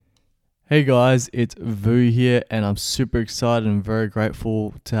Hey guys, it's Vu here, and I'm super excited and very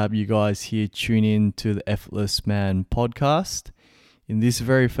grateful to have you guys here tune in to the Effortless Man podcast. In this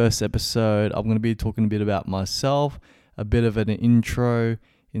very first episode, I'm going to be talking a bit about myself, a bit of an intro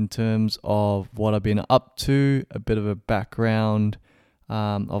in terms of what I've been up to, a bit of a background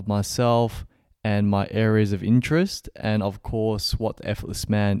of myself and my areas of interest, and of course, what the Effortless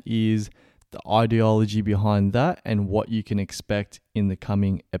Man is, the ideology behind that, and what you can expect in the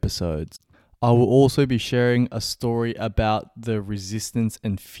coming episodes. I will also be sharing a story about the resistance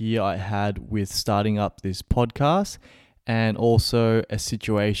and fear I had with starting up this podcast, and also a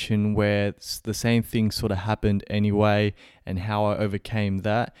situation where the same thing sort of happened anyway, and how I overcame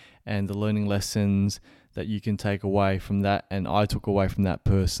that, and the learning lessons that you can take away from that, and I took away from that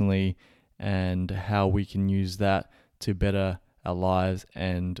personally, and how we can use that to better our lives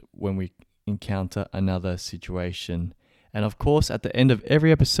and when we encounter another situation. And of course, at the end of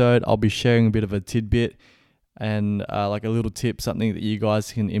every episode, I'll be sharing a bit of a tidbit and like a little tip, something that you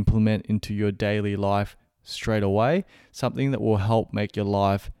guys can implement into your daily life straight away, something that will help make your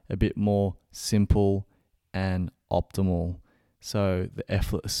life a bit more simple and optimal. So the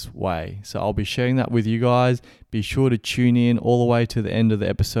effortless way. So I'll be sharing that with you guys. Be sure to tune in all the way to the end of the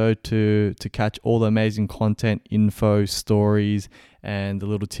episode to catch all the amazing content, info, stories, and the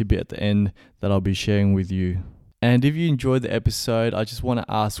little tidbit at the end that I'll be sharing with you. And if you enjoyed the episode, I just want to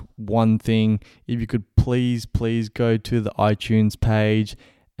ask one thing. If you could please go to the iTunes page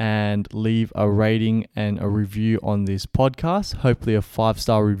and leave a rating and a review on this podcast. Hopefully a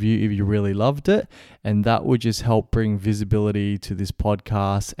 5-star review if you really loved it. And that would just help bring visibility to this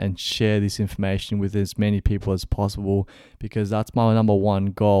podcast and share this information with as many people as possible, because that's my number one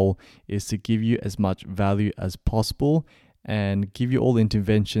goal, is to give you as much value as possible and give you all the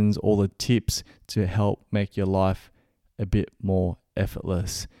interventions, all the tips to help make your life a bit more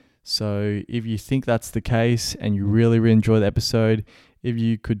effortless. So if you think that's the case and you really enjoy the episode, if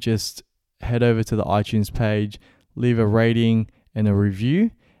you could just head over to the iTunes page, leave a rating and a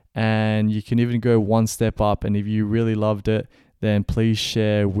review, and you can even go one step up. And if you really loved it, then please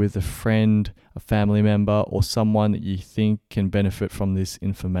share with a friend, a family member, or someone that you think can benefit from this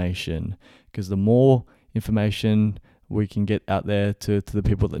information. Because the more information we can get out there to the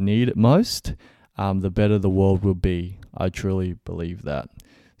people that need it most, the better the world will be. I truly believe that.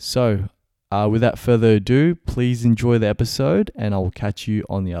 So without further ado, please enjoy the episode, and I will catch you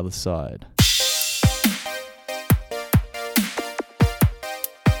on the other side.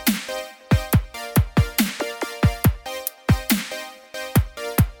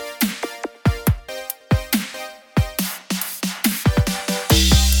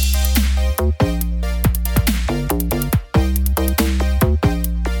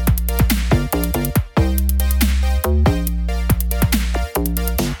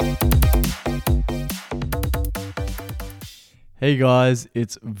 Hey guys,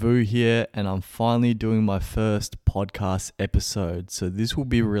 it's Vu here, and I'm finally doing my first podcast episode. So this will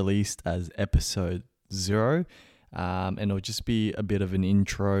be released as episode 0, and it'll just be a bit of an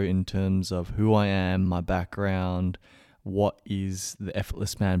intro in terms of who I am, my background, what is the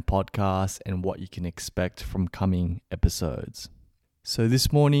Effortless Man podcast, and what you can expect from coming episodes. So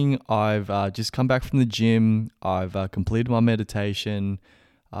this morning, I've just come back from the gym. I've completed my meditation.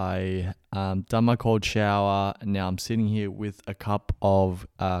 I done my cold shower, and now I'm sitting here with a cup of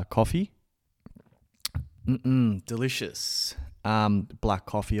coffee. Delicious. Black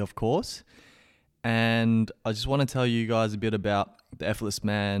coffee, of course. And I just want to tell you guys a bit about the Effortless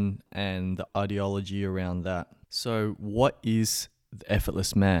Man and the ideology around that. So what is the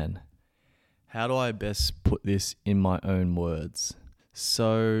Effortless Man? How do I best put this in my own words?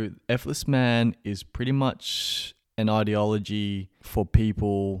 So Effortless Man is pretty much an ideology for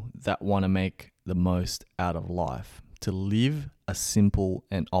people that want to make the most out of life, to live a simple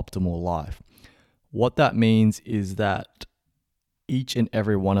and optimal life. What that means is that each and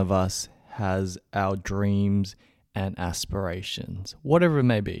every one of us has our dreams and aspirations, whatever it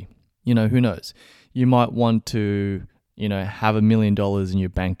may be. Who knows? You might want to, have $1 million in your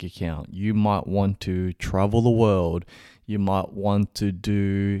bank account. You might want to travel the world. You might want to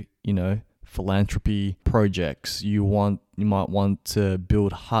do, philanthropy projects. You might want to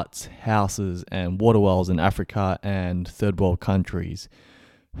build huts, houses, and water wells in Africa and third world countries.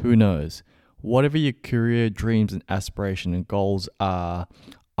 Who knows? Whatever your career dreams and aspiration and goals are,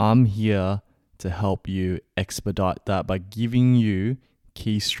 I'm here to help you expedite that by giving you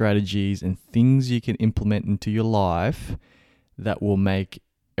key strategies and things you can implement into your life that will make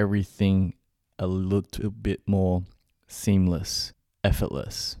everything a little bit more seamless,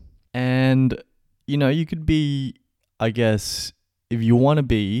 effortless. And, you could be, I guess, if you want to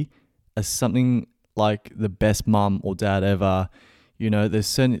be as something like the best mum or dad ever. There's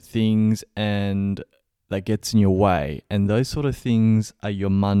certain things and that gets in your way, and those sort of things are your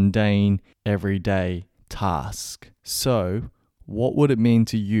mundane, everyday task. So, what would it mean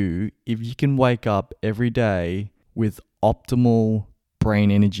to you if you can wake up every day with optimal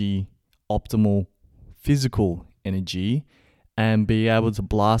brain energy, optimal physical energy, and be able to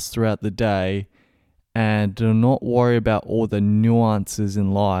blast throughout the day and do not worry about all the nuances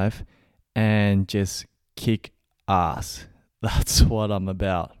in life and just kick ass? That's what I'm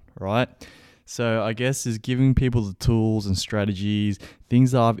about, right? So I guess is giving people the tools and strategies,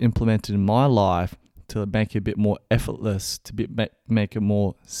 things that I've implemented in my life to make it a bit more effortless, to make it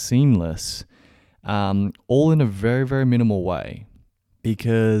more seamless, all in a very, very minimal way.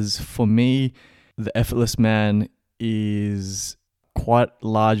 Because for me, the Effortless Man is quite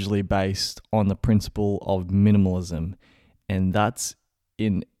largely based on the principle of minimalism, and that's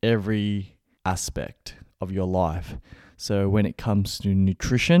in every aspect of your life. So when it comes to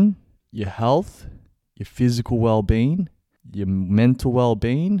nutrition, your health, your physical well-being, your mental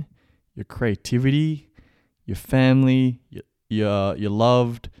well-being, your creativity, your family, your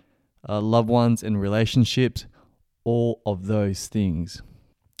loved ones and relationships, all of those things.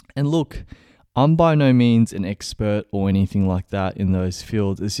 And look, I'm by no means an expert or anything like that in those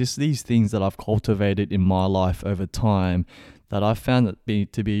fields. It's just these things that I've cultivated in my life over time that I've found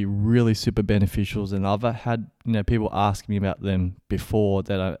to be really super beneficial, and I've had people ask me about them before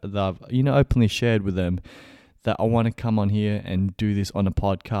that I've openly shared with them that I want to come on here and do this on a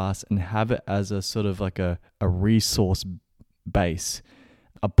podcast and have it as a sort of like a resource base,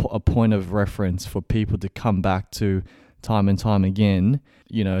 a point of reference for people to come back to time and time again,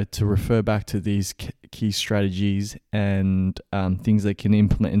 to refer back to these key strategies and things they can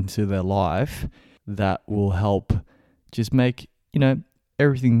implement into their life that will help just make,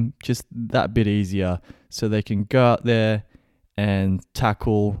 everything just that bit easier, so they can go out there and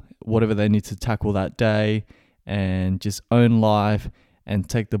tackle whatever they need to tackle that day and just own life and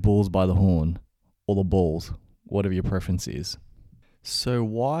take the bulls by the horn, or the balls, whatever your preference is. So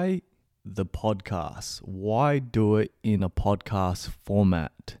why the podcast? Why do it in a podcast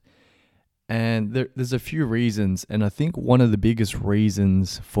format? And there's a few reasons, and I think one of the biggest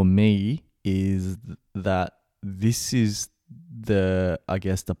reasons for me is that this is the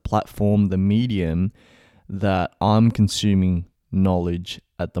platform, the medium that I'm consuming knowledge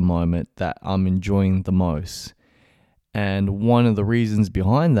at the moment, that I'm enjoying the most. And one of the reasons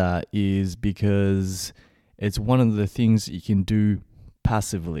behind that is because it's one of the things that you can do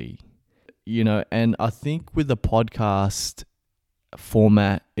passively, and I think with the podcast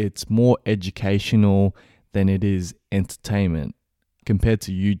format, it's more educational than it is entertainment compared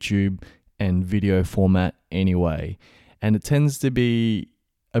to YouTube and video format anyway. And it tends to be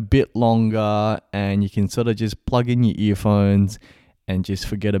a bit longer, and you can sort of just plug in your earphones and just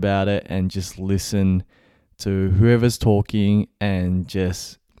forget about it and just listen to whoever's talking and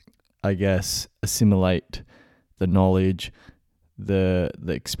just, assimilate the knowledge, the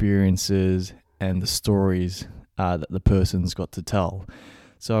experiences and the stories that the person's got to tell.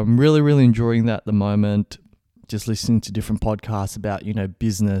 So I'm really, really enjoying that at the moment. Just listening to different podcasts about,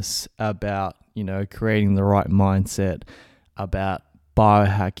 business, about, creating the right mindset, about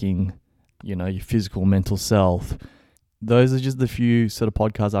biohacking, your physical, mental self. Those are just the few sort of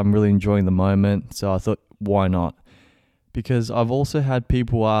podcasts I'm really enjoying at the moment. So I thought, why not? Because I've also had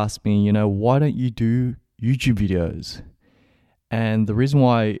people ask me, why don't you do YouTube videos? And the reason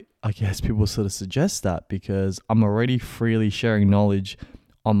why I guess people sort of suggest that, because I'm already freely sharing knowledge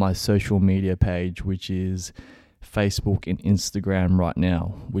on my social media page, which is Facebook and Instagram right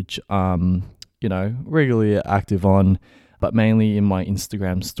now, which regularly active on, but mainly in my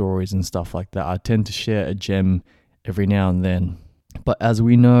Instagram stories and stuff like that. I tend to share a gem every now and then. But as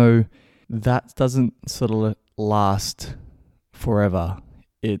we know, that doesn't sort of last forever.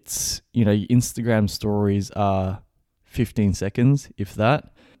 It's, your Instagram stories are 15 seconds, if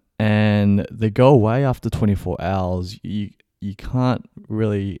that, and they go away after 24 hours. You can't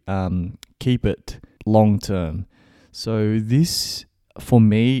really keep it long term. So this, for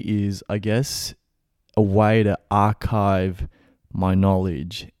me, is, I guess, a way to archive my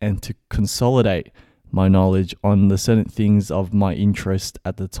knowledge and to consolidate my knowledge on the certain things of my interest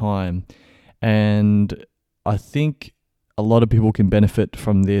at the time. And I think a lot of people can benefit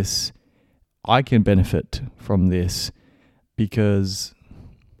from this. I can benefit from this because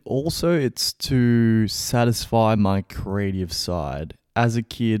also it's to satisfy my creative side. As a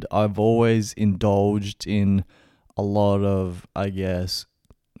kid, I've always indulged in a lot of,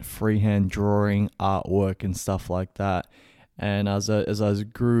 freehand drawing, artwork and stuff like that. And as I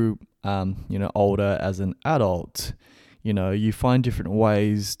grew older as an adult. You find different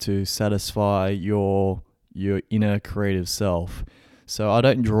ways to satisfy your inner creative self. So I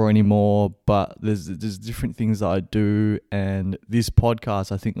don't draw anymore, but there's different things that I do, and this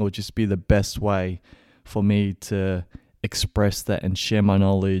podcast I think will just be the best way for me to express that and share my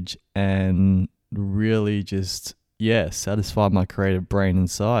knowledge and really just satisfy my creative brain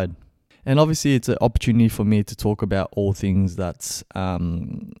inside. And obviously it's an opportunity for me to talk about all things that's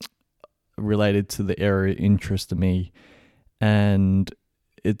related to the area of interest of me. And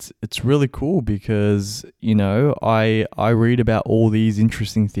it's really cool because I read about all these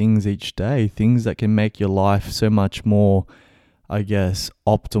interesting things each day, things that can make your life so much more, I guess,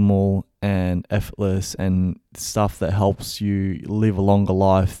 optimal and effortless, and stuff that helps you live a longer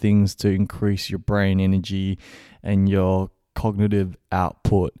life, things to increase your brain energy and your cognitive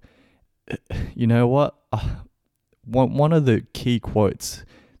output. You know what? One of the key quotes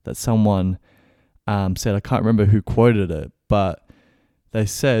that someone said, I can't remember who quoted it, but they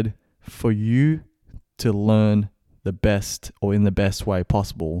said, for you to learn the best or in the best way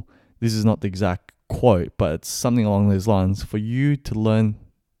possible, this is not the exact quote, but it's something along those lines. For you to learn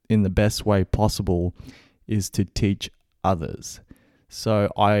in the best way possible is to teach others. So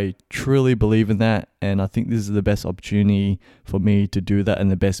I truly believe in that, and I think this is the best opportunity for me to do that and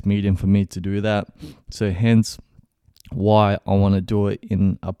the best medium for me to do that. So hence why I want to do it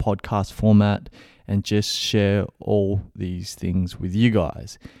in a podcast format and just share all these things with you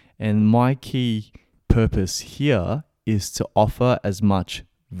guys. And my key purpose here is to offer as much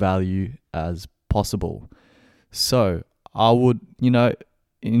value as possible. So I would,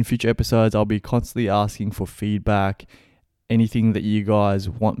 in future episodes, I'll be constantly asking for feedback, anything that you guys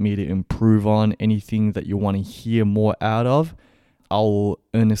want me to improve on, anything that you want to hear more out of. I'll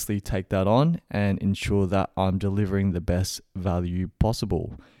earnestly take that on and ensure that I'm delivering the best value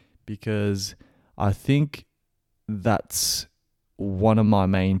possible, because I think that's one of my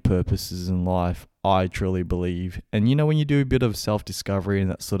main purposes in life, I truly believe. And when you do a bit of self-discovery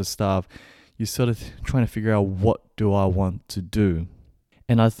and that sort of stuff, you're sort of trying to figure out, what do I want to do?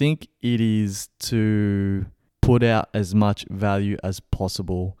 And I think it is to put out as much value as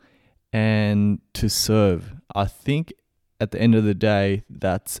possible and to serve. I think at the end of the day,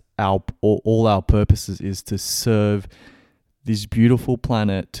 that's all our purposes, is to serve this beautiful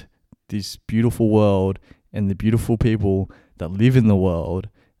planet, this beautiful world, and the beautiful people that live in the world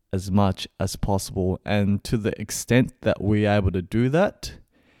as much as possible. And to the extent that we're able to do that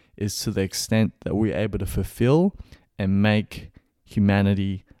is to the extent that we're able to fulfill and make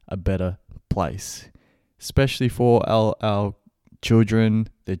humanity a better place, especially for our children,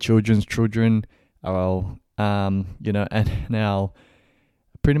 their children's children, our and now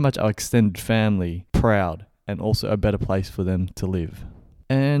pretty much our extended family proud, and also a better place for them to live.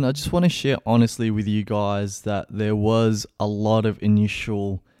 And I just want to share honestly with you guys that there was a lot of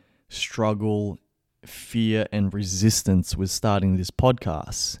initial struggle, fear, and resistance with starting this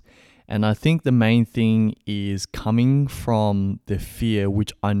podcast. And I think the main thing is coming from the fear,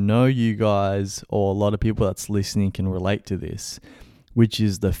 which I know you guys or a lot of people that's listening can relate to this, which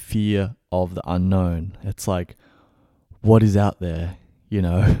is the fear of the unknown. It's like, what is out there?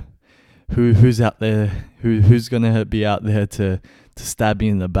 Who's out there? Who's gonna be out there to stab me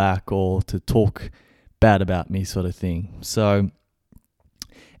in the back or to talk bad about me, sort of thing. So,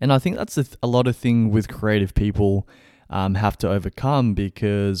 and I think that's a lot of thing with creative people have to overcome,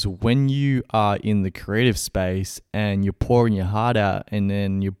 because when you are in the creative space and you're pouring your heart out and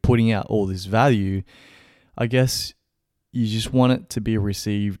then you're putting out all this value, I guess you just want it to be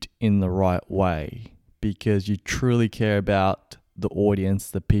received in the right way, because you truly care about the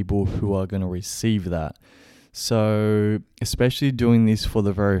audience, the people who are going to receive that. So especially doing this for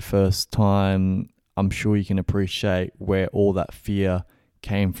the very first time, I'm sure you can appreciate where all that fear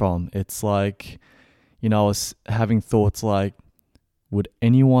came from. It's like, I was having thoughts like, would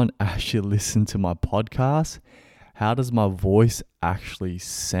anyone actually listen to my podcast? How does my voice actually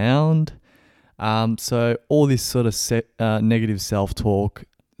sound? So all this sort of negative self-talk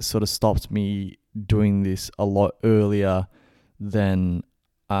sort of stopped me doing this a lot earlier than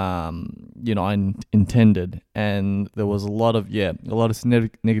I intended. And there was a lot of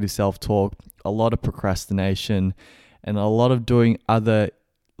negative self-talk, a lot of procrastination, and a lot of doing other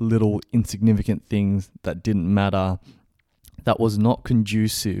little insignificant things that didn't matter, that was not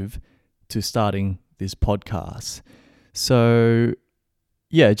conducive to starting this podcast. So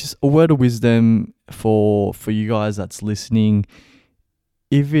just a word of wisdom for you guys that's listening.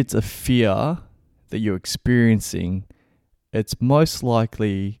 If it's a fear that you're experiencing, it's most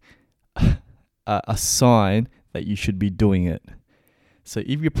likely a sign that you should be doing it. So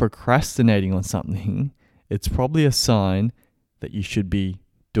if you're procrastinating on something, it's probably a sign that you should be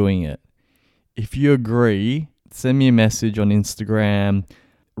doing it. If you agree, send me a message on Instagram,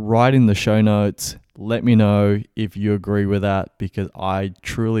 write in the show notes, let me know if you agree with that, because I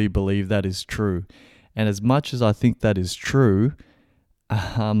truly believe that is true. And as much as I think that is true,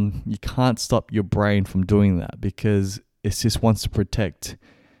 you can't stop your brain from doing that, because it just wants to protect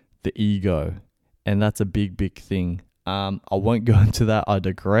the ego. And that's a big, big thing. I won't go into that. I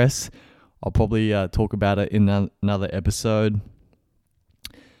digress. I'll probably talk about it in another episode.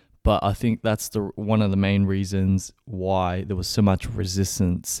 But I think that's one of the main reasons why there was so much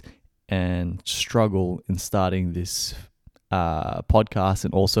resistance and struggle in starting this podcast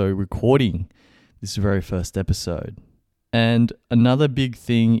and also recording this very first episode. And another big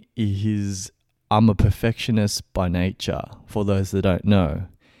thing is I'm a perfectionist by nature, for those that don't know.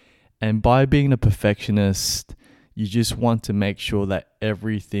 And by being a perfectionist, you just want to make sure that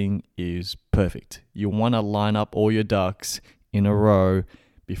everything is perfect. You want to line up all your ducks in a row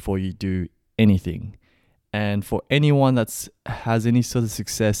before you do anything. And for anyone that has any sort of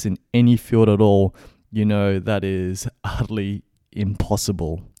success in any field at all, you know that is utterly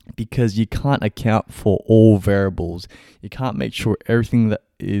impossible, because you can't account for all variables. You can't make sure everything that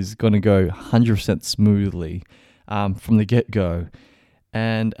is going to go 100% smoothly from the get-go.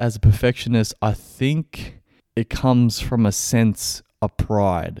 And as a perfectionist, I think it comes from a sense of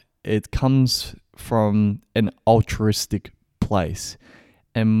pride. It comes from an altruistic place.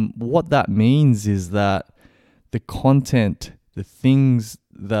 And what that means is that the content, the things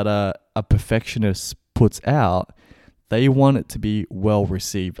that a perfectionist puts out, they want it to be well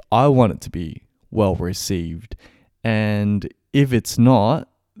received. I want it to be well received. And if it's not,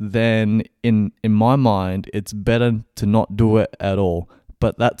 then in my mind, it's better to not do it at all.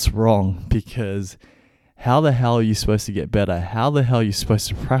 But that's wrong, because how the hell are you supposed to get better? How the hell are you supposed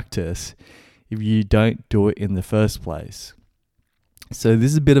to practice if you don't do it in the first place? So this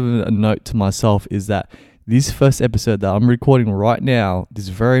is a bit of a note to myself, is that this first episode that I'm recording right now, this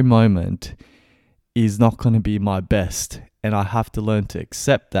very moment, is not going to be my best. And I have to learn to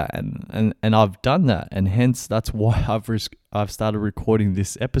accept that. And I've done that. And hence, that's why I've started recording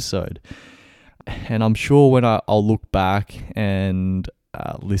this episode. And I'm sure when I'll look back and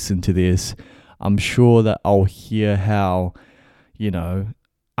listen to this, I'm sure that I'll hear how,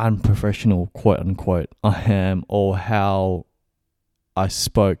 unprofessional, quote unquote, I am, or how I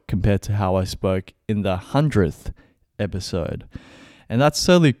spoke compared to how I spoke in the 100th episode. And that's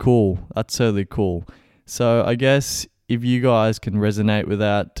totally cool. So I guess if you guys can resonate with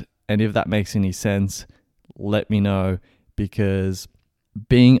that, and if that makes any sense, let me know, because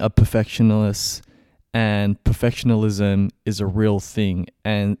being a perfectionist and perfectionism is a real thing,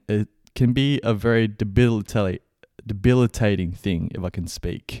 and it can be a very debilitating thing, if I can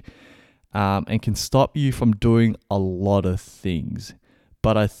speak, and can stop you from doing a lot of things.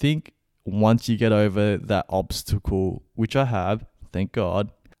 But I think once you get over that obstacle, which I have, thank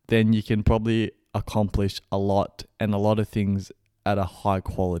God, then you can probably accomplish a lot, and a lot of things at a high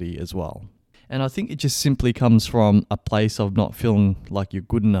quality as well. And I think it just simply comes from a place of not feeling like you're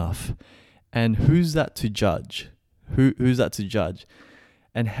good enough. And who's that to judge? Who's that to judge?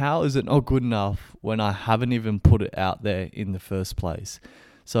 And how is it not good enough when I haven't even put it out there in the first place?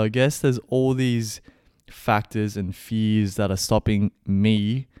 So I guess there's all these factors and fears that are stopping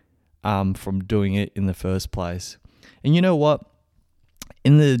me from doing it in the first place. And you know what?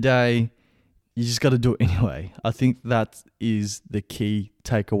 In the day, you just got to do it anyway. I think that is the key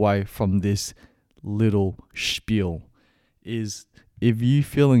takeaway from this little spiel, is if you're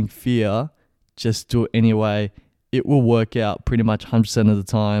feeling fear, just do it anyway. It will work out pretty much 100% of the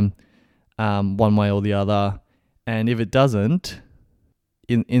time, one way or the other. And if it doesn't,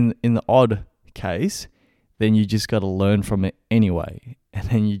 in the odd case, then you just got to learn from it anyway. And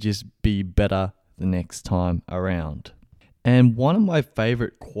then you just be better the next time around. And one of my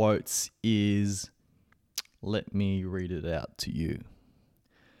favorite quotes is, let me read it out to you.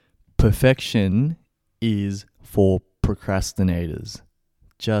 Perfection is for procrastinators.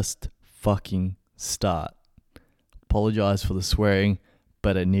 Just fucking start. Apologize for the swearing,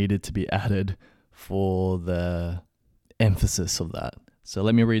 but it needed to be added for the emphasis of that. So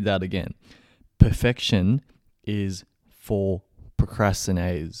let me read that again. Perfection is for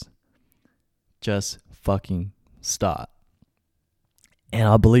procrastinators. Just fucking start. And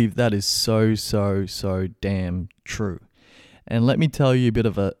I believe that is so damn true. And let me tell you a bit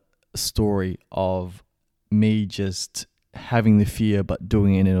of a story of me just having the fear but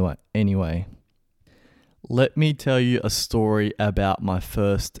doing it anyway. Let me tell you a story about my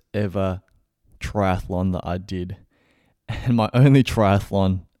first ever triathlon that I did. and my only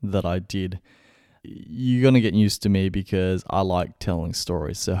triathlon that I did. You're going to get used to me because I like telling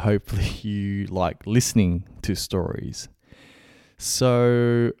stories. So hopefully you like listening to stories.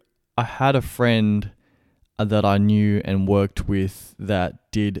 So I had a friend that I knew and worked with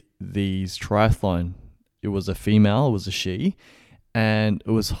that did these triathlon. It was a female, it was a she, and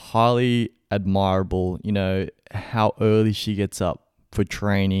it was highly admirable, how early she gets up for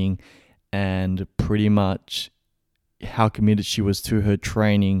training and pretty much how committed she was to her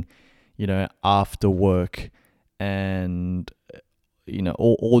training, after work and,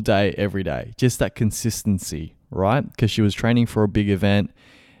 all day, every day. Just that consistency, right? Because she was training for a big event.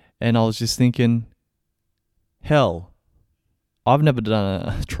 And I was just thinking, hell, I've never done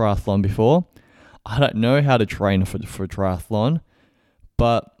a triathlon before. I don't know how to train for triathlon,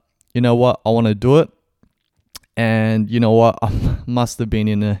 but you know what? I want to do it. And you know what? I must have been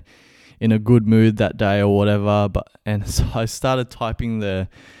in a good mood that day or whatever. And so I started typing the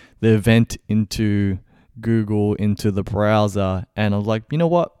event into Google, into the browser, and I was like, you know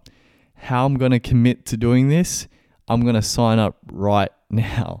what? How I'm going to commit to doing this, I'm going to sign up right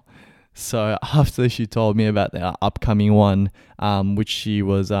now. So after she told me about the upcoming one, which she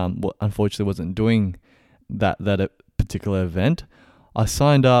was unfortunately wasn't doing that particular event, I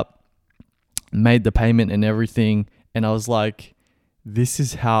signed up, made the payment and everything, and I was like, this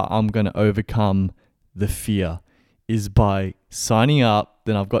is how I'm going to overcome the fear, is by signing up.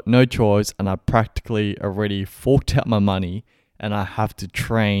 Then I've got no choice, and I practically already forked out my money, and I have to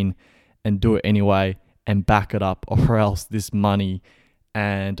train and do it anyway and back it up, or else this money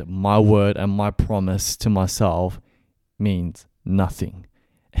and my word and my promise to myself means nothing.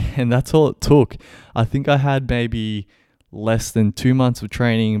 And that's all it took. I think I had maybe less than 2 months of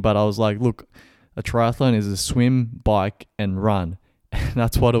training, but I was like, look, a triathlon is a swim, bike, and run. And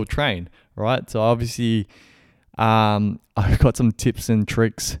that's what I'll train, right? So obviously, I got some tips and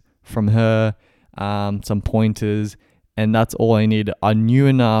tricks from her, some pointers, and that's all I needed. I knew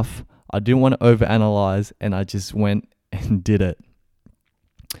enough. I didn't want to overanalyze, and I just went and did it.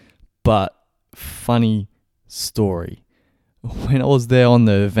 But funny story. When I was there on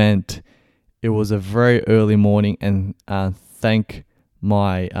the event, it was a very early morning, and thank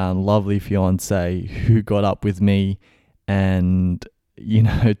my lovely fiance who got up with me and,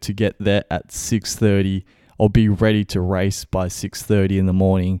 to get there at 6:30 or be ready to race by 6:30 in the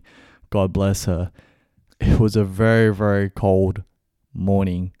morning. God bless her. It was a very, very cold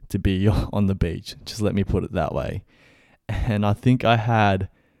morning to be on the beach. Just let me put it that way. And I think I had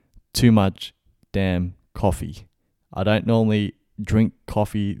too much damn coffee. I don't normally drink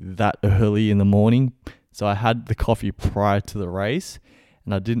coffee that early in the morning, so I had the coffee prior to the race,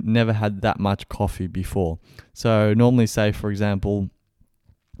 and I never had that much coffee before. So normally, say for example,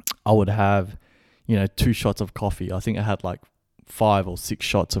 I would have 2 shots of coffee. I think I had like 5 or 6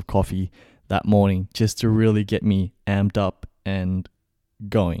 shots of coffee that morning just to really get me amped up and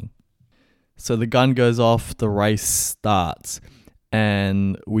going. So the gun goes off, the race starts,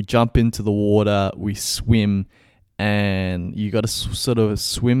 and we jump into the water, we swim, and you got to sort of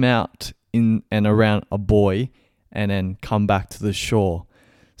swim out in and around a buoy and then come back to the shore.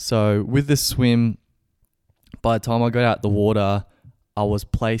 So with the swim, by the time I got out the water, I was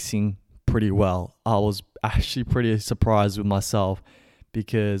placing pretty well. I was actually pretty surprised with myself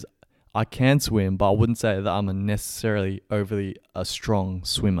because I can swim, but I wouldn't say that I'm a necessarily overly a strong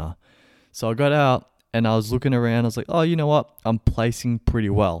swimmer. So I got out and I was looking around. I was like, oh, you know what? I'm placing pretty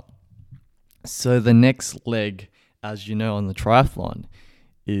well. So the next leg, as you know, on the triathlon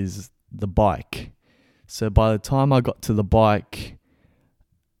is the bike. So by the time I got to the bike,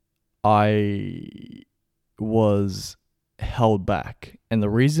 I was held back. And the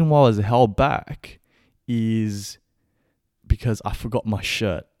reason why I was held back is because I forgot my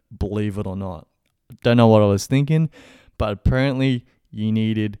shirt, believe it or not. Don't know what I was thinking, but apparently you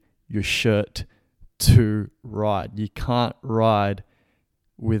needed your shirt to ride. You can't ride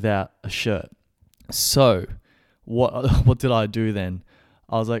without a shirt. So what did I do then?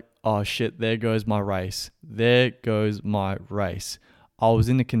 I was like, oh shit, there goes my race. There goes my race. I was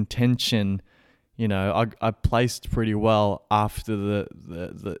in a contention, I placed pretty well after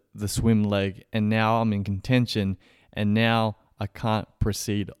the swim leg, and now I'm in contention, and now I can't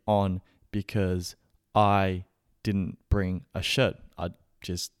proceed on because I didn't bring a shirt. I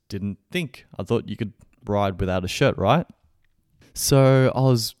just didn't think. I thought you could ride without a shirt, right? So I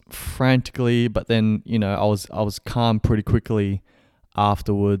was frantically, but then, I was calm pretty quickly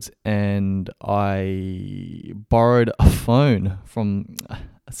afterwards, and I borrowed a phone from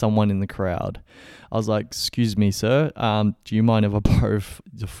someone in the crowd. I was like, excuse me, sir, do you mind if I borrow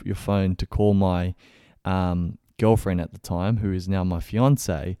your phone to call my girlfriend at the time, who is now my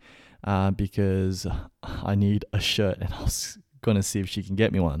fiance, because I need a shirt and I was going to see if she can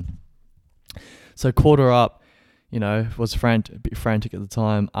get me one. So I called her up, was a bit frantic at the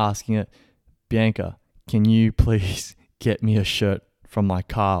time, asking her, Bianca, can you please get me a shirt from my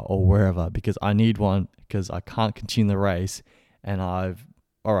car or wherever, because I need one, because I can't continue the race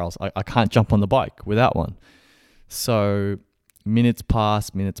or else I can't jump on the bike without one. So minutes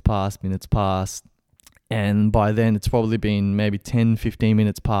passed, and by then it's probably been maybe 10, 15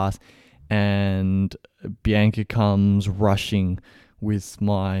 minutes past, and Bianca comes rushing with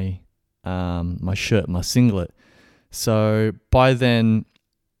my shirt, my singlet. So by then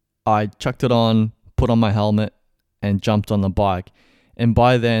I chucked it on, put on my helmet, and jumped on the bike. And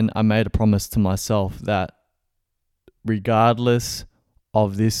by then I made a promise to myself that regardless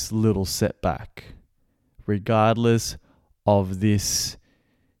of this little setback, regardless of this,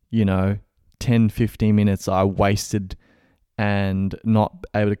 10, 15 minutes I wasted and not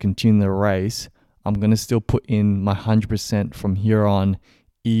able to continue the race, I'm going to still put in my 100% from here on,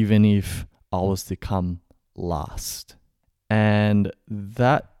 even if I was to come last. And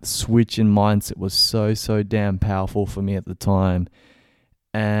that switch in mindset was so damn powerful for me at the time.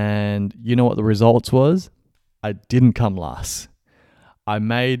 And you know what the results was? I didn't come last. I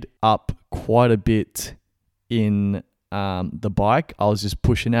made up quite a bit in the bike. I was just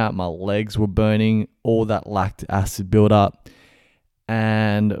pushing out. My legs were burning. All that lactic acid built up.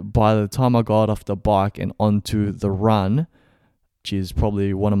 And by the time I got off the bike and onto the run, which is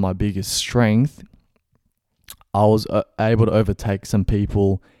probably one of my biggest strengths, I was able to overtake some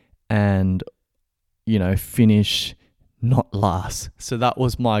people and, finish not last. So that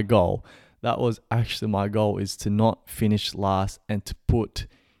was my goal. That was actually my goal, is to not finish last and to put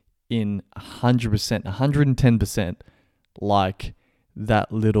in 100%, 110%, like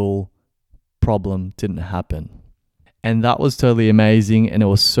that little problem didn't happen. And that was totally amazing, and it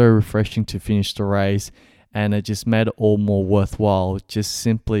was so refreshing to finish the race, and it just made it all more worthwhile just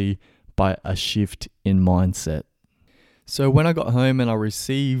simply by a shift in mindset. So when I got home and I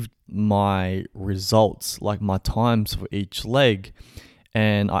received my results, like my times for each leg,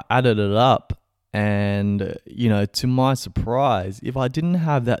 and I added it up, and to my surprise, if I didn't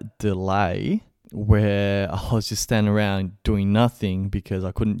have that delay where I was just standing around doing nothing because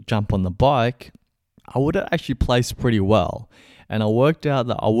I couldn't jump on the bike, I would have actually placed pretty well. And I worked out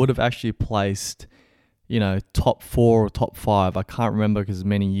that I would have actually placed, top 4 or top 5. I can't remember because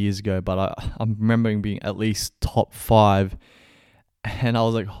many years ago, but I'm remembering being at least top 5. And I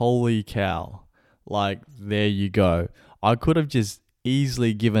was like, holy cow, like, there you go. I could have just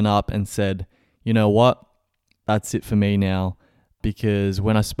easily given up and said, you know what, that's it for me now. Because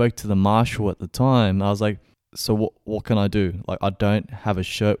when I spoke to the marshal at the time, I was like, so what can I do? Like, I don't have a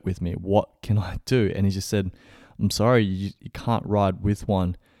shirt with me. What can I do? And he just said, I'm sorry, you can't ride with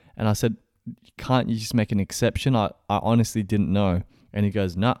one. And I said, can't you just make an exception? I honestly didn't know. And he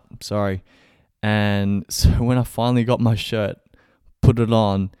goes, nah, sorry. And so when I finally got my shirt, put it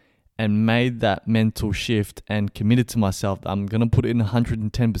on, and made that mental shift and committed to myself that I'm going to put it in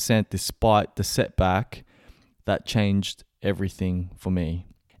 110% despite the setback, that changed everything for me.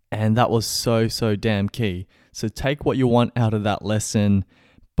 And that was so damn key. So take what you want out of that lesson,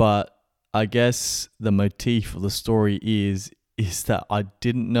 but I guess the motif of the story is that I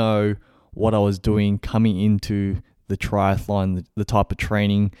didn't know what I was doing coming into the triathlon, the type of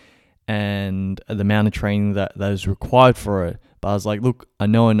training and the amount of training that is required for it. But I was like, look, I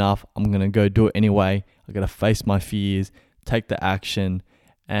know enough. I'm going to go do it anyway. I got to face my fears, take the action.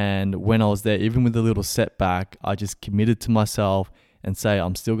 And when I was there, even with a little setback, I just committed to myself and say,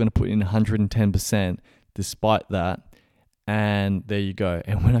 I'm still going to put in 110% despite that. And there you go.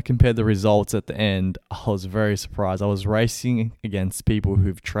 And when I compared the results at the end, I was very surprised. I was racing against people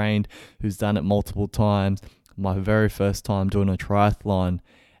who've trained, who's done it multiple times. My very first time doing a triathlon,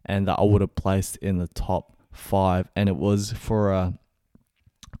 and that I would have placed in the top 5. And it was for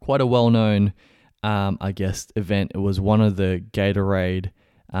quite a well-known, event. It was one of the Gatorade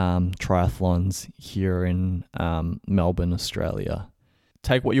triathlons here in Melbourne, Australia.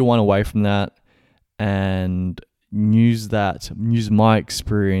 Take what you want away from that and use my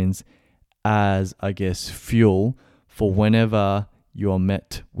experience as, fuel for whenever you are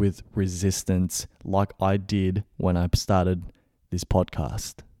met with resistance, like I did when I started this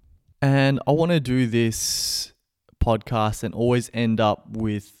podcast. And I want to do this podcast and always end up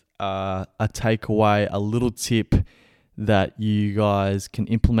with a takeaway, a little tip that you guys can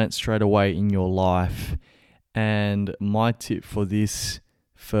implement straight away in your life. And my tip for this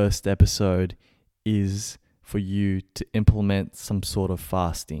first episode is for you to implement some sort of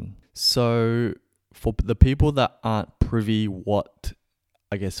fasting. So for the people that aren't privy what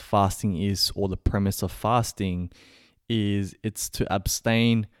I guess fasting is, or the premise of fasting is, it's to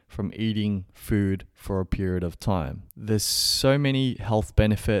abstain from eating food for a period of time. There's so many health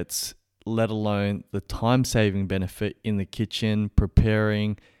benefits, let alone the time-saving benefit in the kitchen,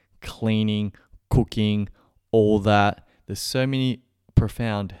 preparing, cleaning, cooking, all that. There's so many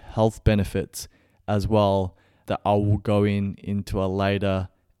profound health benefits as well that I will go into a later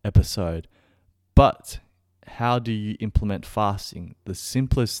episode. But how do you implement fasting? The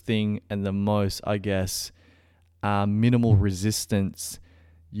simplest thing and the most, I guess, minimal resistance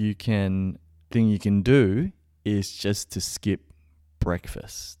you can do is just to skip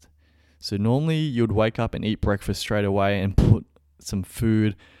breakfast. So normally you'd wake up and eat breakfast straight away and put some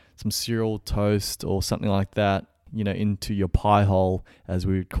food, some cereal, toast, or something like that, into your pie hole, as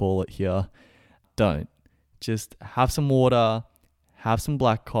we would call it here. Don't. Just have some water, have some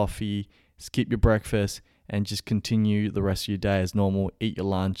black coffee, skip your breakfast, and just continue the rest of your day as normal. Eat your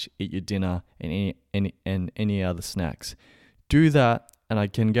lunch, eat your dinner, and any other snacks. Do that, and I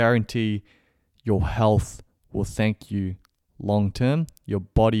can guarantee your health will thank you long term. Your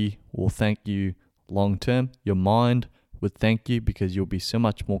body will thank you long term. Your mind would thank you because you'll be so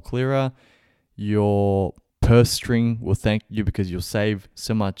much more clearer. Your purse string will thank you because you'll save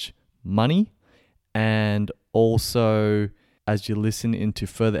so much money. And also, as you listen into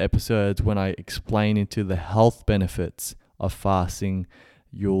further episodes, when I explain into the health benefits of fasting,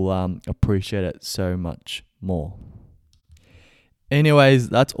 you'll appreciate it so much more. Anyways,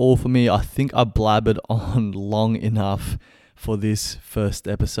 that's all for me. I think I blabbered on long enough for this first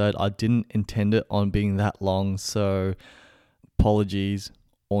episode. I didn't intend it on being that long, so apologies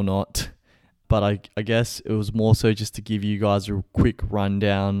or not. But I guess it was more so just to give you guys a quick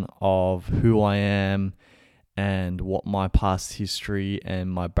rundown of who I am and what my past history and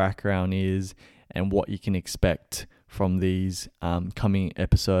my background is, and what you can expect from these coming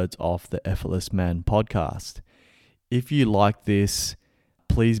episodes of the Effortless Man podcast. If you like this,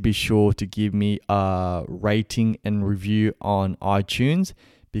 please be sure to give me a rating and review on iTunes,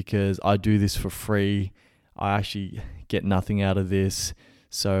 because I do this for free. I actually get nothing out of this.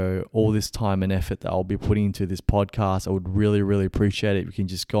 So all this time and effort that I'll be putting into this podcast, I would really, really appreciate it if you can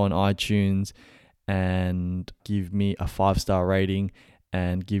just go on iTunes and give me a 5-star rating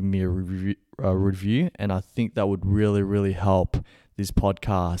and give me a review. And I think that would really, really help this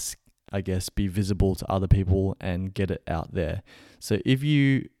podcast, I guess, be visible to other people and get it out there. So if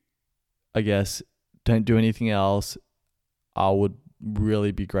you, I guess, don't do anything else, I would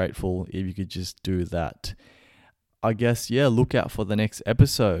really be grateful if you could just do that. I guess, look out for the next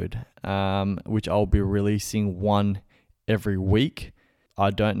episode, which I'll be releasing one every week. I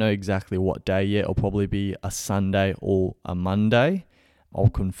don't know exactly what day yet. It'll probably be a Sunday or a Monday. I'll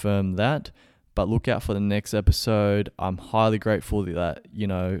confirm that. But look out for the next episode. I'm highly grateful that,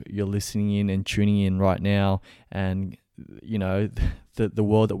 you're listening in and tuning in right now. And, the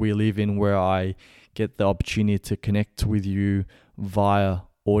world that we live in, where I get the opportunity to connect with you via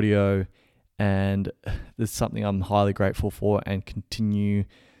audio. And there's something I'm highly grateful for and continue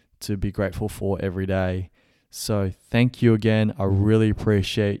to be grateful for every day. So thank you again. I really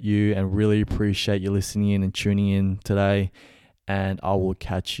appreciate you and really appreciate you listening in and tuning in today. And I will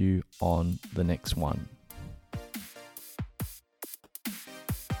catch you on the next one.